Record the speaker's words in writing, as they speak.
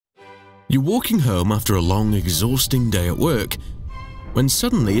You're walking home after a long, exhausting day at work when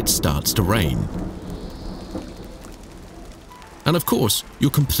suddenly it starts to rain. And of course, you're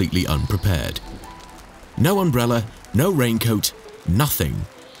completely unprepared. No umbrella, no raincoat, nothing.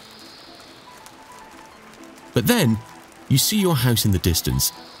 But then, you see your house in the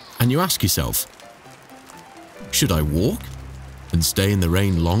distance and you ask yourself, should I walk and stay in the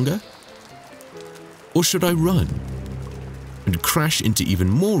rain longer? Or should I run and crash into even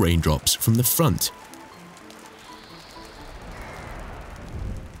more raindrops from the front?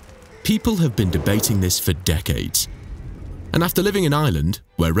 People have been debating this for decades. And after living in Ireland,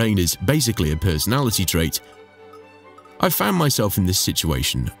 where rain is basically a personality trait, I've found myself in this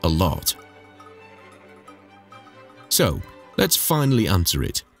situation a lot. So, let's finally answer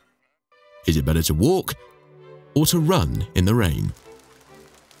it. Is it better to walk or to run in the rain?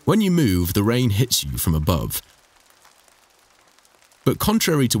 When you move, the rain hits you from above. But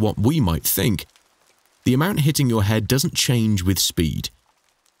contrary to what we might think, the amount hitting your head doesn't change with speed.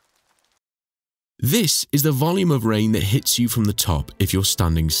 This is the volume of rain that hits you from the top if you're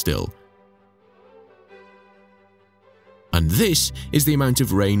standing still. And this is the amount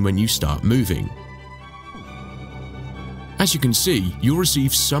of rain when you start moving. As you can see, you'll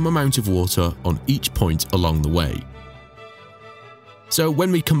receive some amount of water on each point along the way. So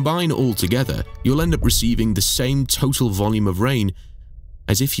when we combine all together, you'll end up receiving the same total volume of rain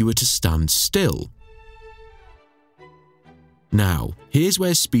as if you were to stand still. Now, here's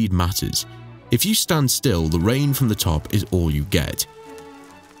where speed matters. If you stand still, the rain from the top is all you get.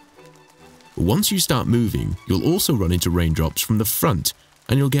 But once you start moving, you'll also run into raindrops from the front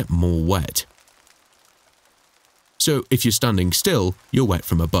and you'll get more wet. So if you're standing still, you're wet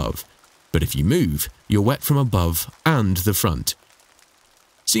from above. But if you move, you're wet from above and the front.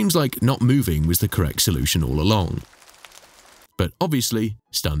 Seems like not moving was the correct solution all along. But obviously,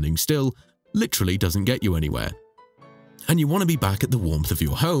 standing still literally doesn't get you anywhere. And you want to be back at the warmth of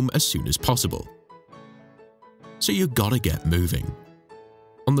your home as soon as possible. So you gotta get moving.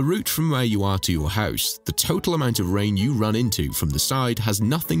 On the route from where you are to your house, the total amount of rain you run into from the side has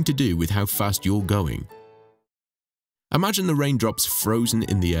nothing to do with how fast you're going. Imagine the raindrops frozen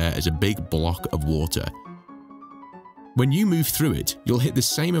in the air as a big block of water. When you move through it, you'll hit the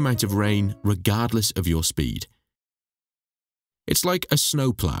same amount of rain regardless of your speed. It's like a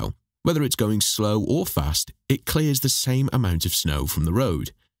snowplow. Whether it's going slow or fast, it clears the same amount of snow from the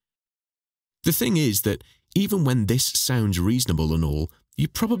road. The thing is that even when this sounds reasonable and all, you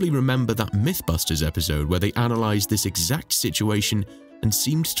probably remember that MythBusters episode where they analysed this exact situation and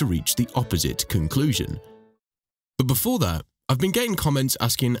seemed to reach the opposite conclusion. But before that, I've been getting comments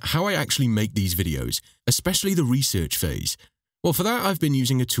asking how I actually make these videos, especially the research phase. Well, for that I've been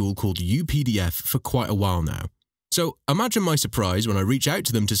using a tool called UPDF for quite a while now. So imagine my surprise when I reach out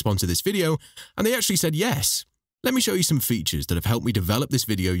to them to sponsor this video and they actually said yes. Let me show you some features that have helped me develop this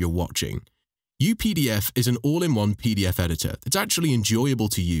video you're watching. UPDF is an all-in-one PDF editor that's actually enjoyable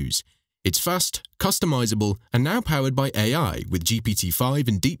to use. It's fast, customizable, and now powered by AI with GPT-5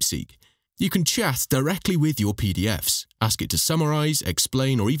 and DeepSeek. You can chat directly with your PDFs, ask it to summarize,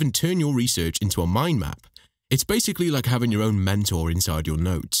 explain, or even turn your research into a mind map. It's basically like having your own mentor inside your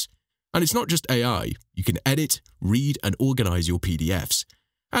notes. And it's not just AI, you can edit, read, and organize your PDFs.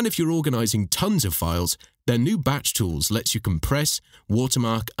 And if you're organizing tons of files, their new batch tools lets you compress,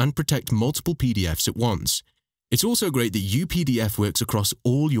 watermark, and protect multiple PDFs at once. It's also great that UPDF works across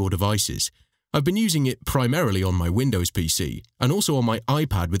all your devices. I've been using it primarily on my Windows PC, and also on my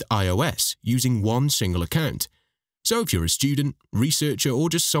iPad with iOS, using one single account. So if you're a student, researcher, or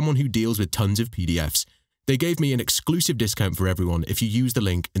just someone who deals with tons of PDFs, they gave me an exclusive discount for everyone if you use the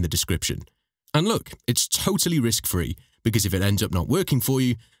link in the description. And look, it's totally risk-free, because if it ends up not working for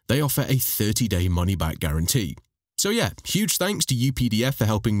you, they offer a 30-day money-back guarantee. So yeah, huge thanks to UPDF for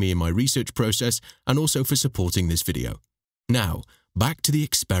helping me in my research process and also for supporting this video. Now, back to the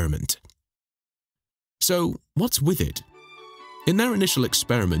experiment. So, what's with it? In their initial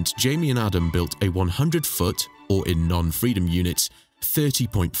experiment, Jamie and Adam built a 100-foot, or in non-freedom units,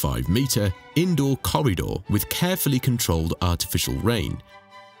 30.5 meter indoor corridor with carefully controlled artificial rain.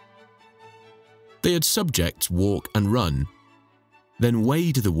 They had subjects walk and run, then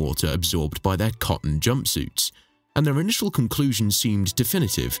wade the water absorbed by their cotton jumpsuits, and their initial conclusion seemed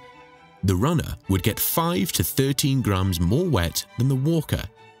definitive. The runner would get 5 to 13 grams more wet than the walker.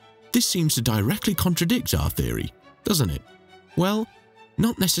 This seems to directly contradict our theory, doesn't it? Well,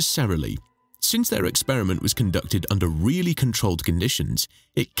 not necessarily. Since their experiment was conducted under really controlled conditions,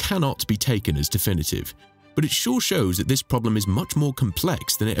 it cannot be taken as definitive, but it sure shows that this problem is much more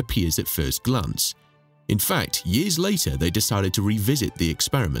complex than it appears at first glance. In fact, years later they decided to revisit the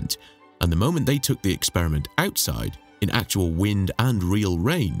experiment, and the moment they took the experiment outside, in actual wind and real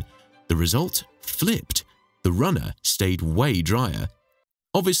rain, the result flipped. The runner stayed way drier.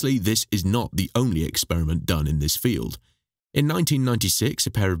 Obviously, this is not the only experiment done in this field. In 1996,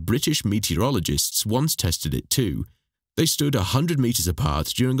 a pair of British meteorologists once tested it too. They stood 100 meters apart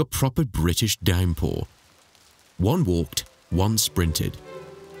during a proper British downpour. One walked, one sprinted.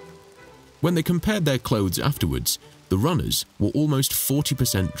 When they compared their clothes afterwards, the runners were almost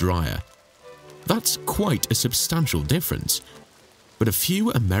 40% drier. That's quite a substantial difference. But a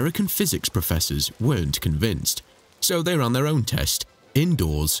few American physics professors weren't convinced, so they ran their own test,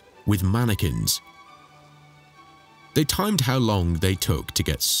 indoors, with mannequins. They timed how long they took to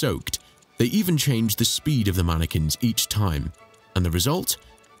get soaked. They even changed the speed of the mannequins each time, and the result?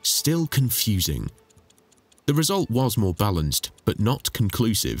 Still confusing. The result was more balanced, but not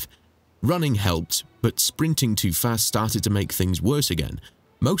conclusive. Running helped, but sprinting too fast started to make things worse again,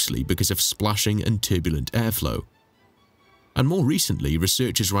 mostly because of splashing and turbulent airflow. And more recently,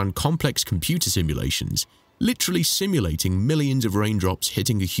 researchers ran complex computer simulations, literally simulating millions of raindrops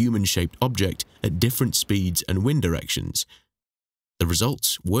hitting a human-shaped object at different speeds and wind directions. The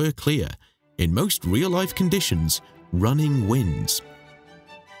results were clear. In most real-life conditions, running wins.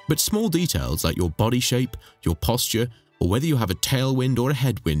 But small details like your body shape, your posture, or whether you have a tailwind or a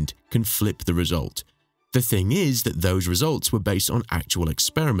headwind can flip the result. The thing is that those results were based on actual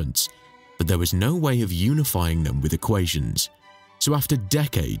experiments, but there was no way of unifying them with equations. So after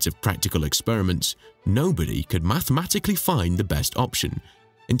decades of practical experiments, nobody could mathematically find the best option,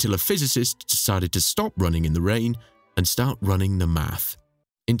 until a physicist decided to stop running in the rain and start running the math.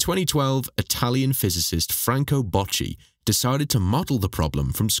 In 2012, Italian physicist Franco Bocci decided to model the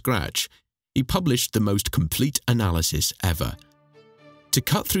problem from scratch. He published the most complete analysis ever. To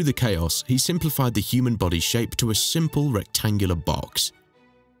cut through the chaos, he simplified the human body's shape to a simple rectangular box.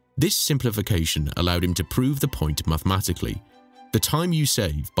 This simplification allowed him to prove the point mathematically. The time you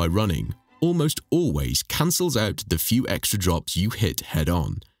save by running almost always cancels out the few extra drops you hit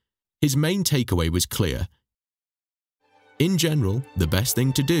head-on. His main takeaway was clear. In general, the best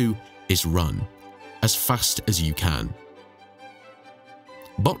thing to do is run, as fast as you can.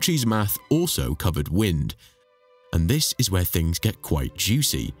 Bocci's math also covered wind, and this is where things get quite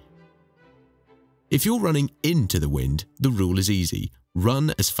juicy. If you're running into the wind, the rule is easy.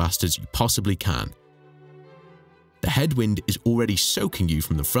 Run as fast as you possibly can. The headwind is already soaking you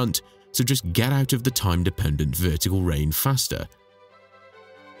from the front, so just get out of the time-dependent vertical rain faster.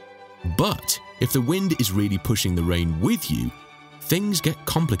 But if the wind is really pushing the rain with you, things get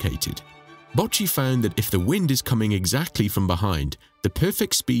complicated. Bocci found that if the wind is coming exactly from behind, the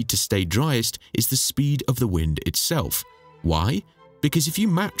perfect speed to stay driest is the speed of the wind itself. Why? Because if you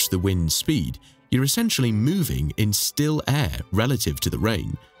match the wind's speed, you're essentially moving in still air relative to the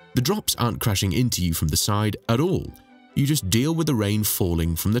rain. The drops aren't crashing into you from the side at all. You just deal with the rain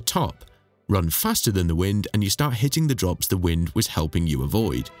falling from the top. Run faster than the wind and you start hitting the drops the wind was helping you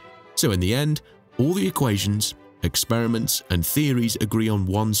avoid. So in the end, all the equations, experiments, and theories agree on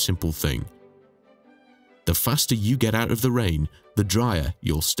one simple thing. The faster you get out of the rain, the drier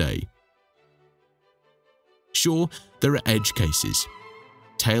you'll stay. Sure, there are edge cases.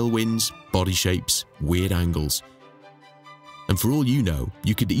 Tailwinds, body shapes, weird angles. And for all you know,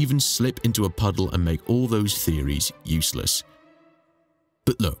 you could even slip into a puddle and make all those theories useless.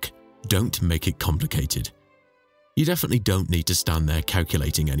 But look, don't make it complicated. You definitely don't need to stand there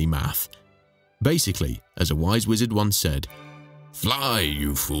calculating any math. Basically, as a wise wizard once said, "Fly,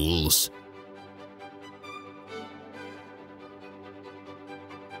 you fools."